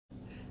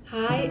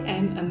Hi,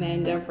 I'm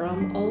Amanda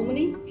from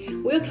Omni.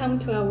 Welcome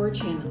to our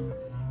channel.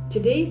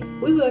 Today,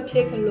 we will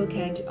take a look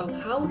at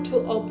how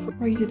to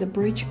operate the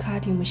bridge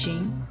cutting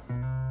machine.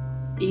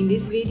 In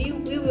this video,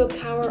 we will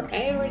cover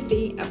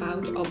everything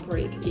about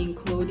operate,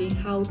 including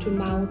how to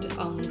mount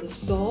on the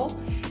saw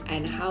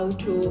and how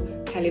to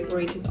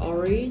calibrate the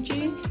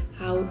origin,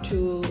 how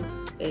to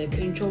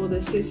control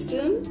the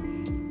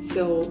system.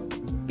 So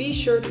be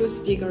sure to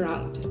stick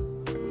around.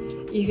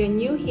 If you're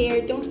new here,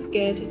 don't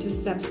forget to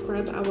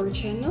subscribe our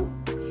channel.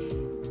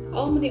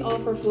 Omni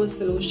offer full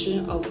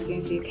solution of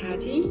CNC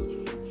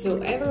cutting,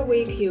 so every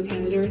week you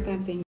can learn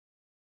something.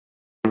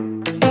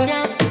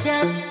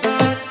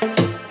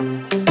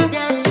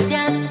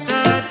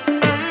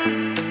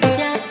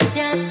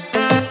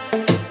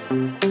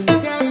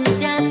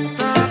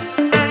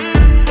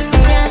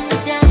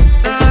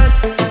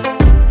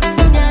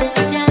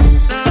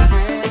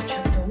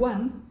 Chapter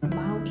 1: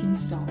 Mounting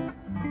saw.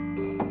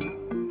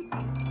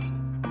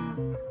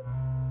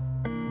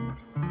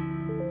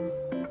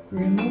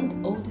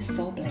 Remove old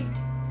saw blade.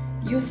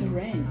 Use a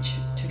wrench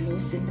to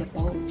loosen the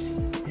bolts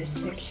that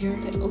secure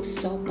the old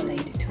saw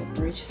blade to a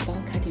bridge saw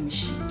cutting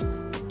machine.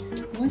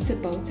 Once the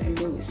bolts are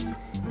loose,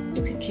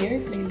 you can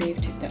carefully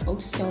lift the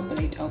old saw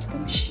blade off the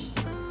machine.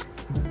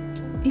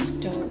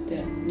 Install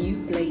the new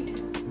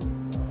blade.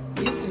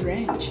 Use a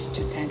wrench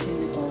to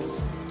tighten the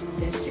bolts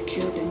that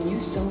secure the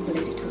new saw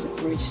blade to the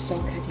bridge saw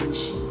cutting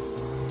machine.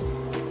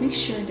 Make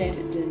sure that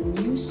the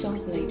new saw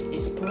blade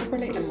is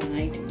properly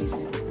aligned with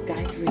the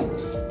guide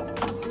rails.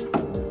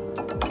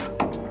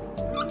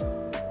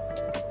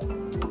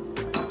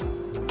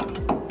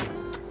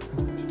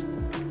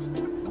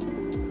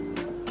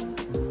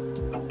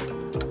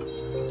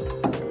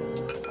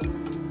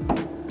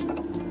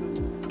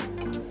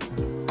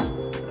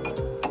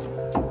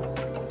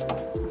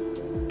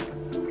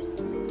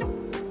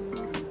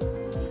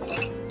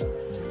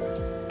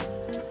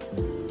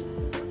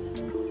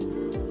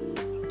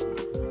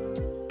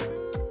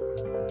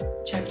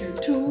 Chapter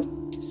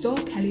 2: Saw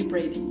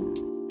Calibrating.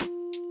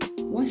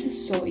 Once the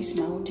saw is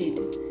mounted,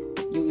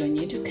 you will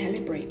need to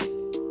calibrate.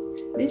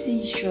 This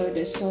ensures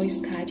the saw is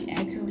cut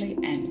accurately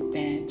and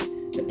that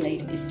the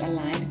blade is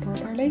aligned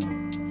properly.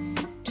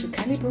 To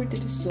calibrate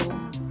the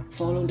saw,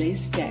 follow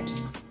these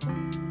steps.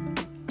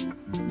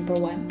 Number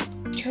 1.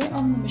 Turn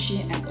on the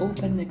machine and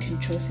open the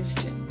control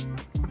system.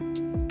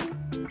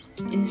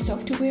 In the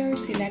software,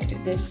 select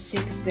the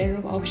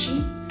 6-0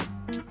 option.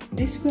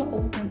 This will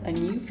open a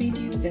new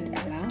video that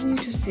allows you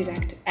to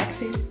select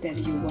axis that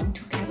you want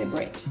to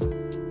calibrate.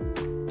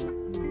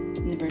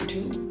 Number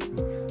 2.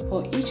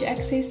 For each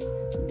axis,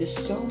 the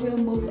saw will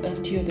move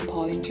until the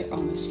pointer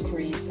on the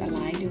screen is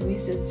aligned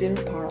with the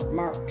 0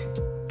 mark.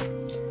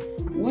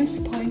 Once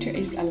the pointer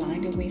is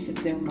aligned with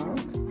the 0 mark,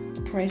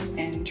 press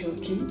Enter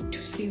key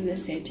to save the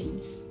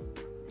settings.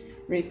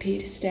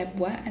 Repeat step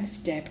 1 and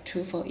step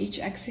 2 for each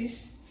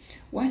axis.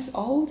 Once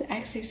all the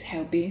axes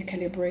have been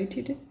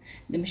calibrated,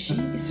 the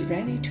machine is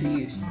ready to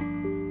use.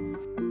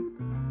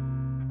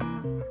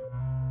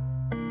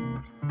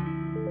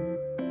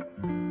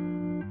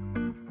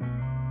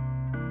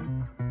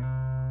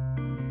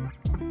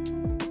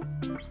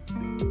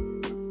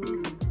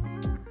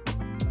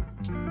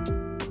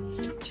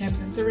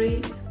 Chapter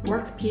 3: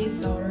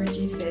 Workpiece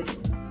Origin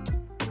Setting.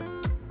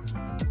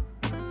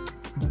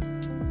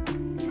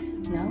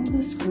 Now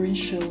the screen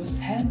shows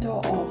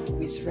handle off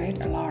with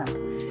red alarm.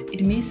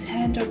 It means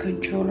handle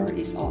controller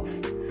is off.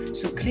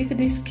 So click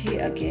this key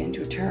again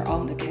to turn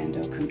on the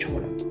handle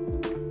controller.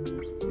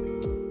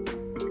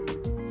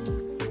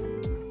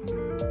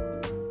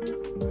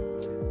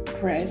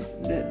 Press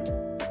the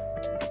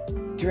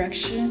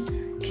direction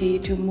key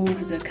to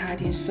move the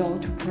cutting saw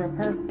to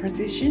proper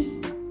position.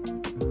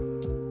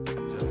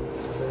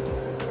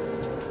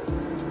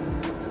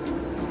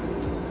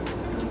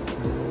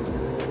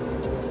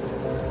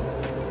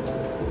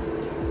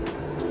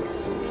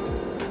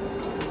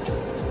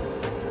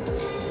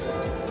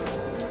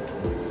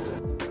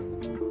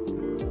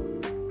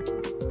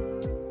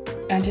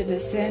 At the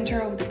center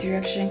of the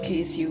direction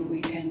keys,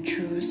 we can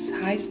choose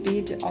high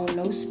speed or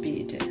low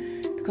speed.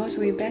 Because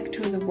we're back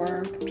to the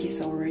workpiece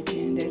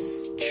origin,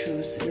 let's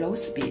choose low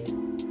speed.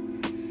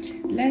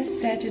 Let's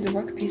set the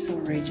workpiece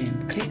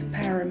origin. Click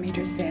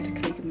parameter set,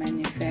 click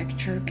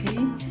manufacturer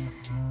key.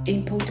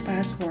 Input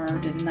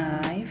password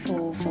 9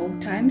 for 4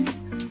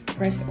 times.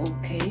 Press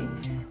OK.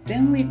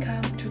 Then we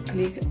come to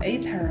click a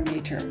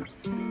parameter.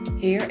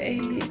 Here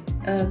a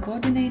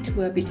coordinate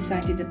will be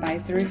decided by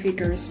 3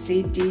 figures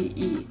C, D,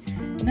 E.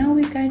 Now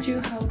we guide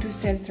you how to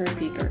set 3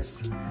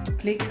 figures.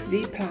 Click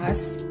Z+.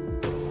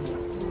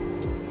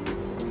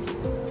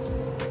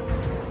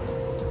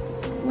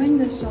 When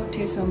the saw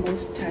tips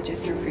almost touch the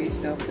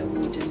surface of the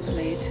wooden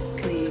plate,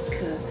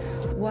 click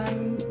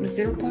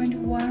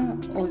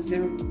 0.1 or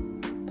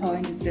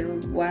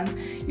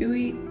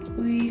 0.01.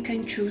 We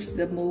can choose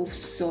the move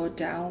saw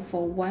down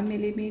for 1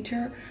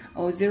 mm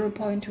or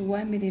 0.1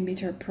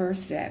 mm per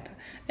step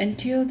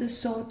until the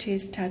saw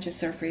tips touch the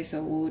surface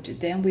of wood.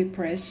 Then we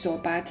press saw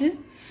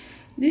button.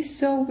 This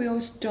saw will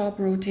stop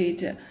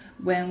rotate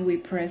when we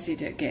press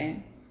it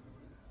again.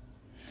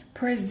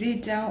 Press Z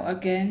down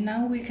again.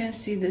 Now we can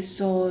see the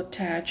saw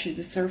touch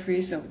the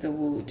surface of the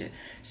wood,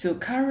 so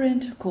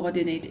current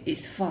coordinate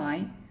is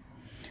fine.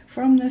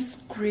 From the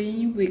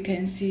screen, we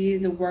can see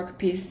the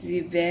workpiece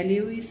Z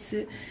value is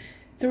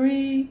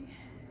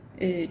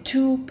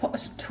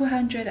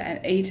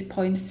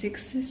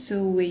 208.6,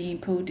 so we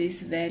input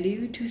this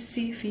value to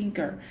C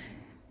finger.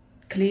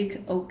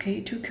 Click OK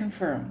to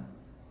confirm.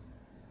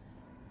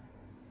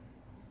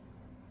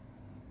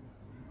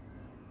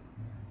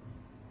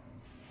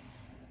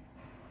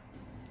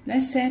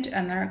 Let's set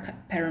another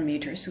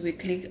parameter, so we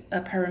click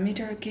a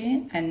parameter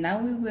again, and now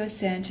we will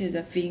set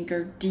the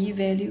finger D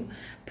value,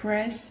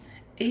 press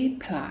A+.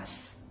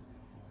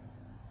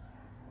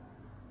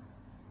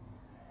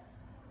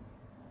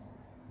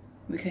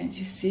 We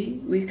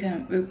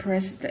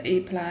press the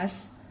A+.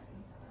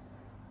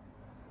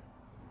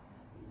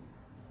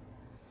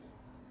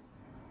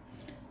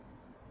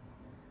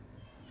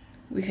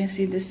 We can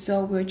see the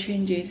saw will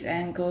change its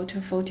angle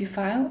to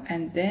 45,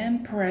 and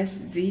then press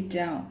Z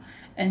down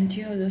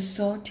until the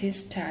saw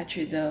tips touch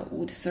the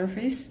wood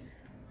surface.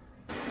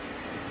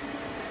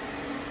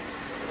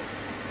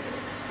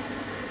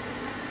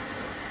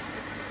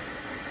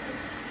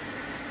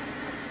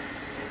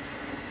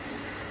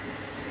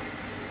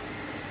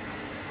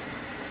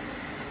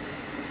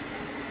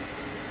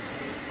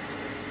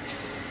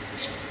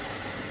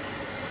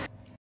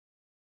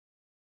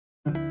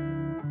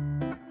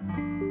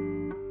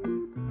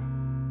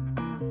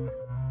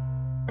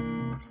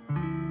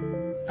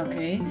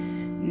 Okay,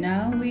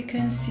 now we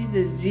can see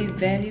the Z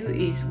value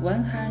is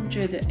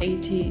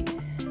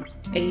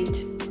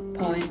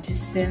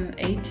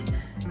 188.78.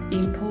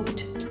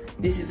 Input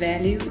this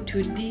value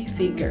to D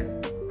figure.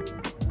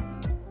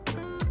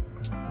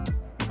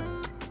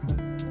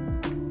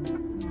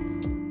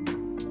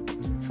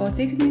 For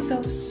thickness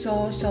of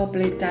saw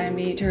blade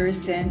diameter,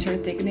 center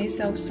thickness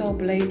of saw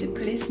blade,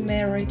 please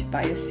measure it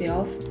by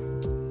yourself.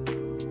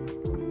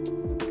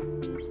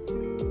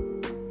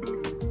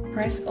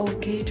 Press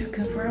OK to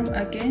confirm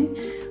again.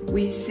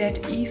 We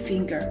set E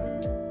finger.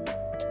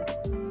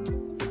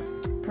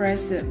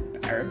 Press the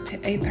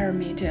A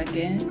parameter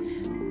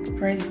again.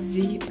 Press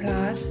Z+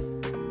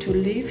 to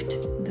lift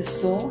the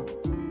saw.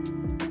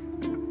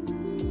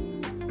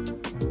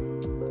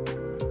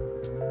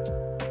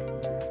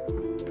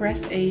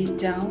 Press A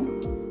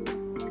down,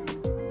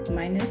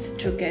 minus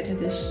to get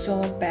the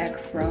saw back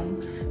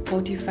from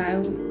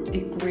 45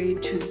 degrees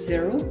to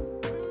 0.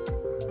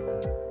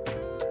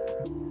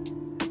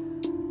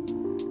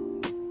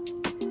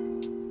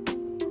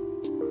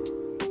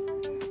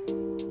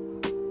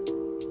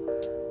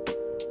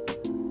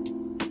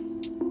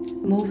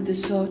 Move the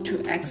saw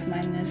to X-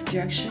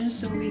 direction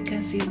so we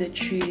can see the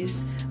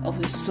trace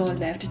of the saw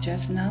left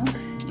just now.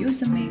 Use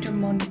the meter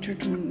monitor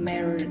to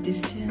measure the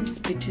distance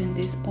between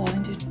this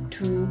point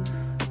to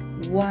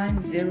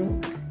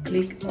 10.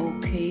 Click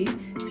OK,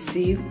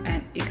 save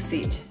and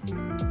exit.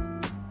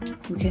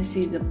 We can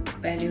see the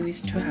value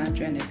is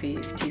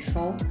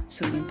 254,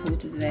 so input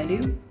the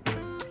value.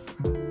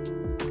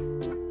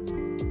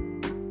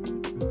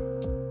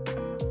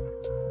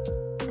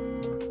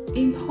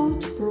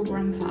 Import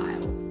program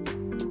file.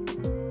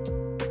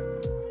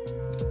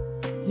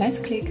 Let's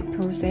click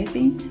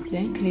Processing,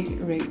 then click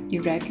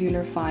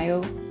Irregular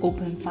File,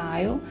 Open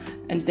File,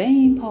 and then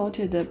import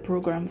the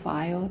program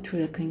file to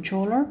the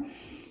controller.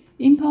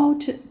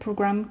 Import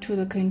program to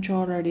the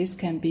controller. This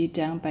can be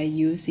done by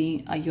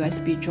using a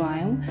USB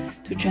drive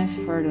to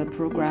transfer the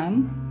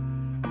program.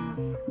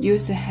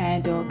 Use the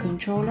handle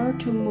controller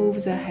to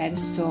move the head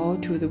saw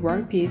to the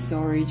workpiece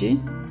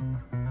origin.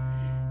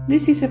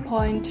 This is a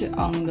point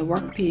on the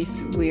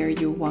workpiece where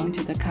you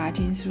want the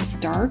cutting to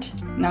start.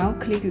 Now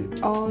click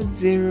all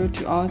 0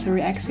 to all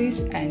 3 axes,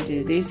 and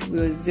this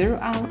will zero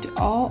out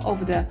all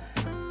of the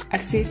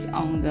axes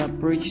on the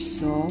bridge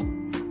saw.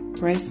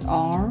 Press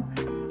R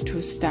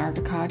to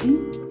start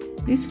cutting.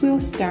 This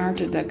will start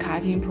the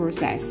cutting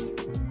process.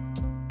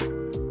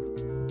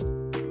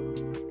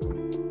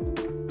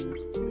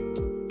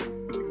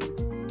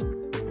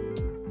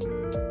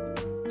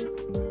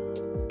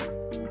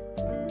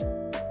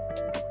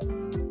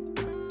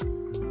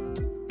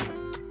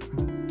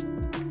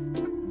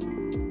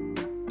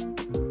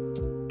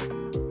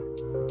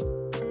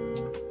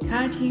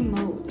 Cutting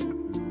mode.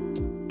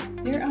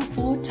 There are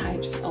 4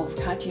 types of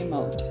cutting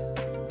mode.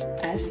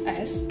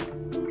 SS.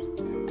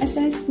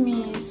 SS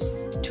means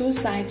 2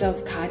 sides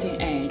of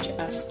cutting edge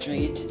are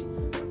straight.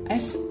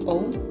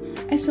 SO.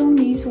 SO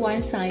means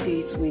one side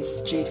is with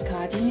straight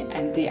cutting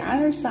and the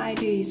other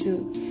side is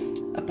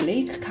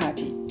oblique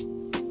cutting.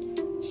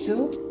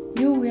 So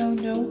you will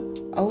know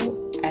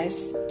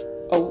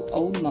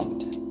OSOO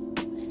mode.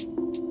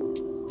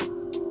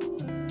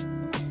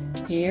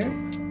 Here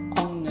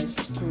on the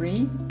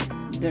screen,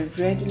 the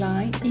red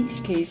line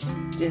indicates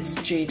the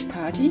straight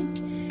cutting,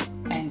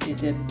 and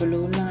the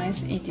blue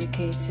lines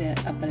indicate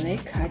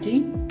oblique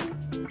cutting.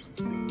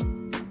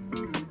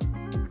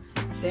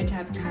 Set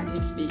up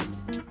cutting speed.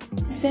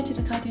 set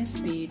the cutting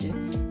speed.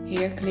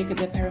 Here, click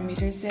the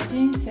parameter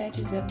setting, set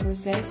the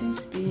processing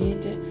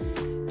speed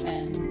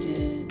and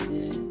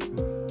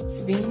the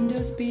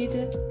spindle speed,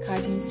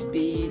 cutting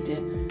speed,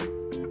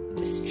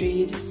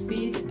 straight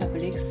speed,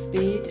 oblique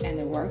speed, and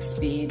work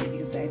speed.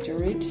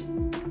 Exaggerate.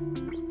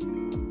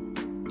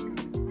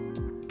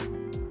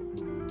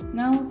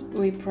 Now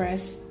we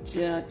press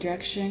the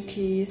direction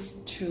keys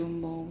to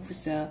move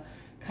the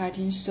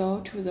cutting saw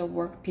to the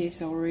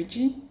workpiece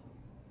origin.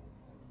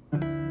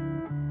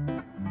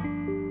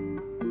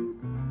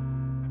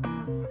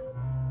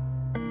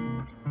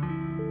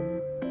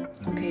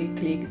 Okay,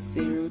 click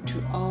 0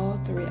 to all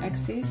 3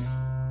 axes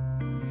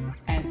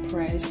and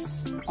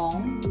press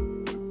on.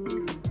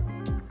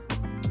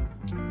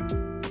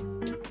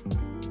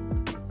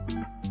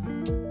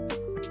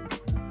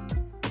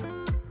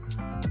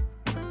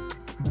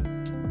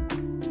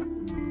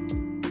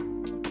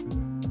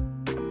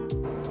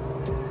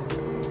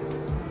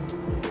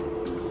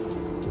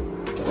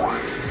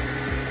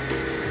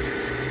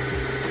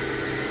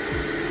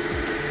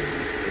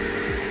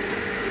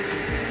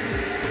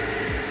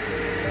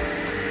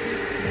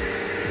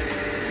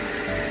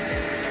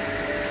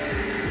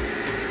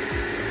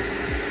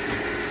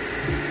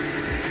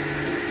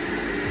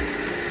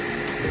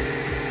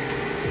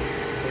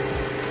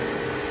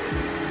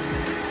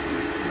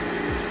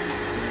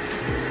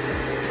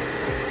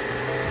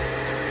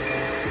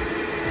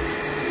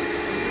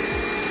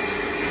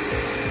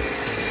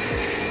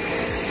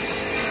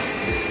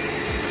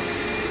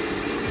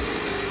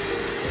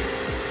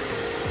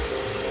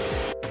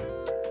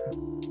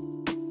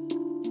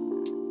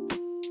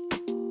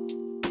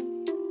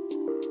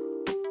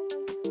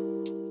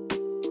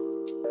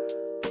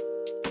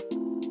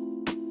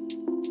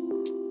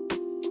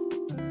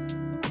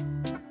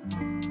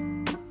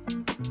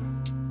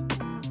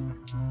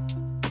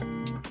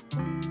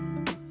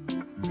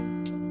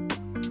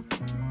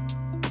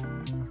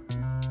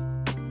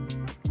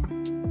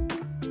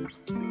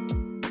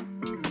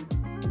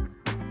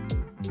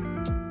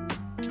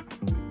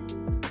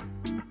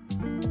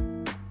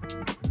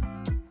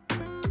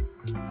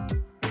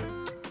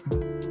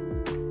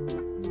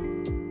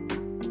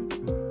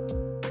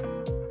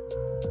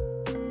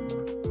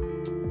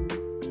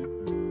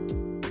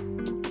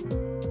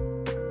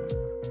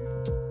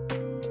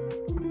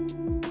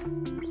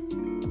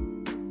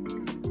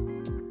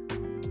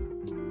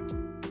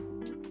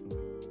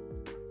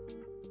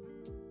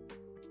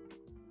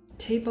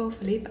 Table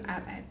flip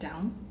up and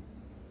down.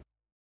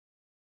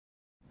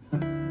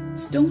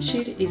 Stone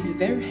sheet is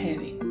very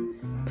heavy.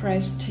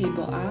 Press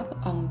table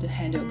up on the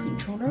handle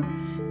controller,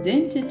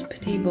 then the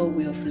table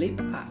will flip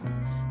up.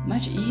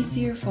 Much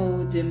easier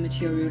for the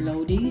material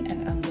loading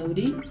and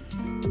unloading.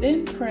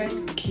 Then press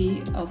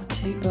key of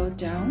table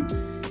down.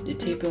 The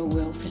table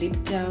will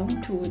flip down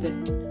to the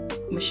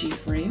machine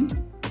frame.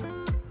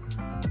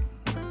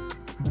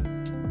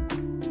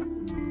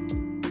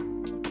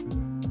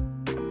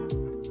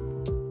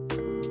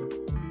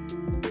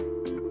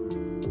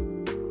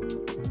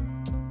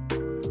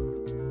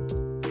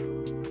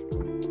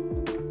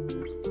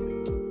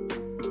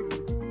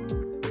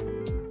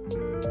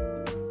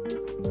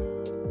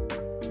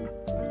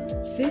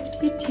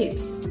 Safety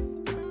tips.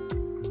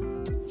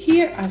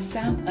 Here are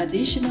some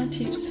additional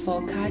tips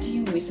for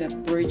cutting with a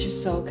bridge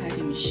saw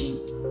cutting machine.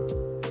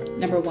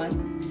 Number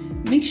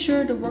 1. Make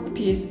sure the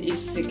workpiece is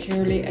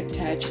securely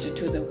attached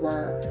to the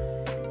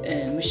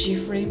machine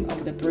frame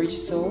of the bridge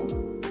saw.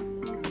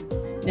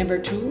 Number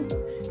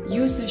 2.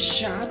 Use a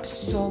sharp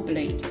saw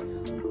blade.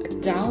 A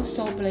dull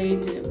saw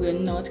blade will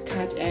not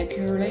cut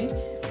accurately,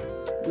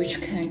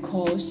 which can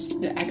cause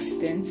the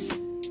accidents.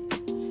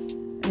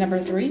 Number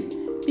 3.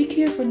 Be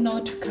careful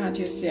not to cut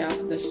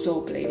yourself, the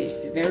saw blade is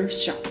very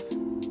sharp.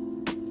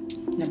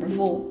 Number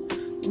 4.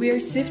 Wear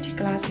safety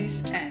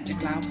glasses and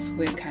gloves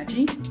while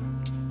cutting.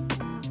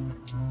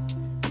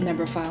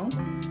 Number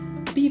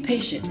 5. Be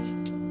patient.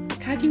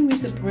 Cutting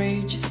with a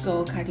bridge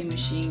saw cutting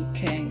machine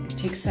can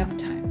take some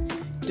time.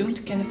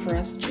 Don't get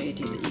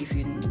frustrated if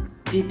you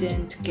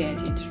didn't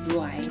get it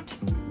right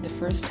the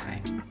first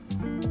time.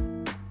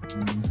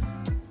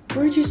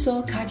 Bridge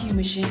saw cutting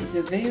machine is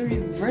a very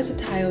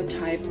versatile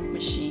type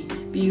machine,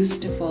 be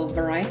used for a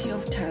variety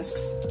of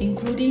tasks,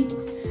 including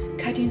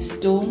cutting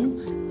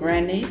stone,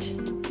 granite,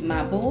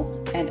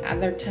 marble, and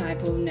other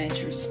types of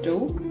natural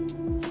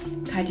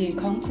stone, cutting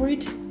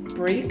concrete,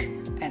 brick,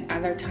 and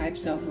other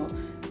types of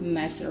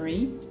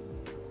masonry,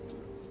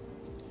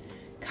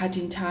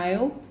 cutting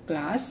tile,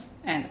 glass,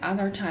 and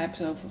other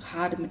types of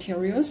hard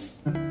materials,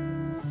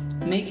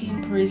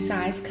 making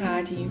precise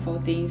cutting for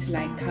things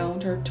like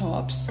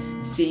countertops,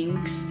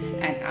 sinks,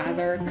 and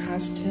other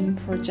custom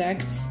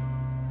projects.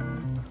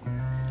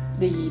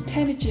 The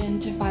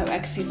intelligent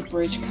 5-axis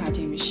bridge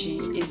cutting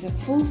machine is a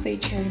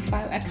full-featured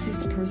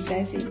 5-axis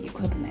processing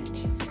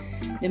equipment.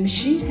 The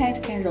machine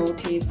head can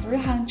rotate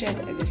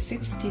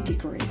 360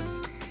 degrees.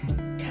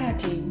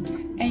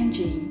 Cutting,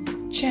 engine,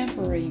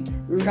 chamfering,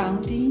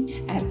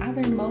 rounding, and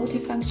other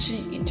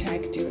multifunction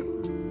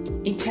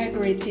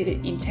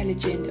integrated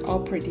intelligent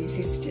operating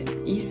system,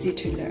 easy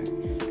to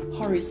learn.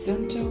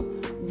 horizontal,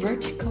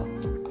 vertical,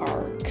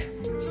 arc,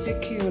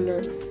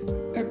 circular,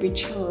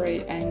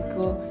 arbitrary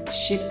angle,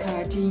 shape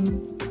cutting.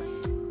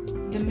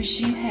 The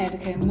machine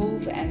head can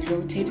move and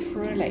rotate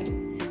freely.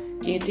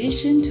 In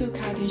addition to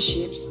cutting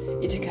shapes,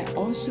 it can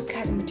also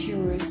cut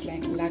materials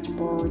like large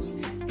boards,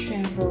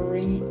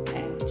 transferring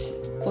at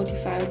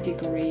 45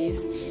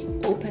 degrees,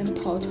 open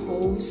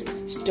potholes,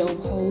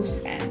 stove holes,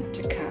 and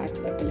cut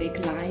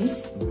oblique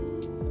lines.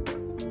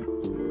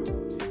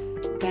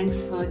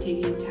 Thanks for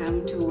taking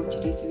time to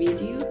watch this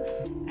video,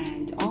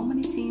 and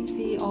Harmony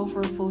CNC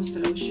offers full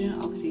solution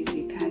of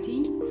CNC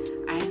cutting.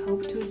 I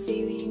hope to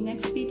see you in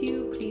next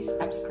video. Please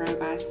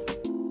subscribe us.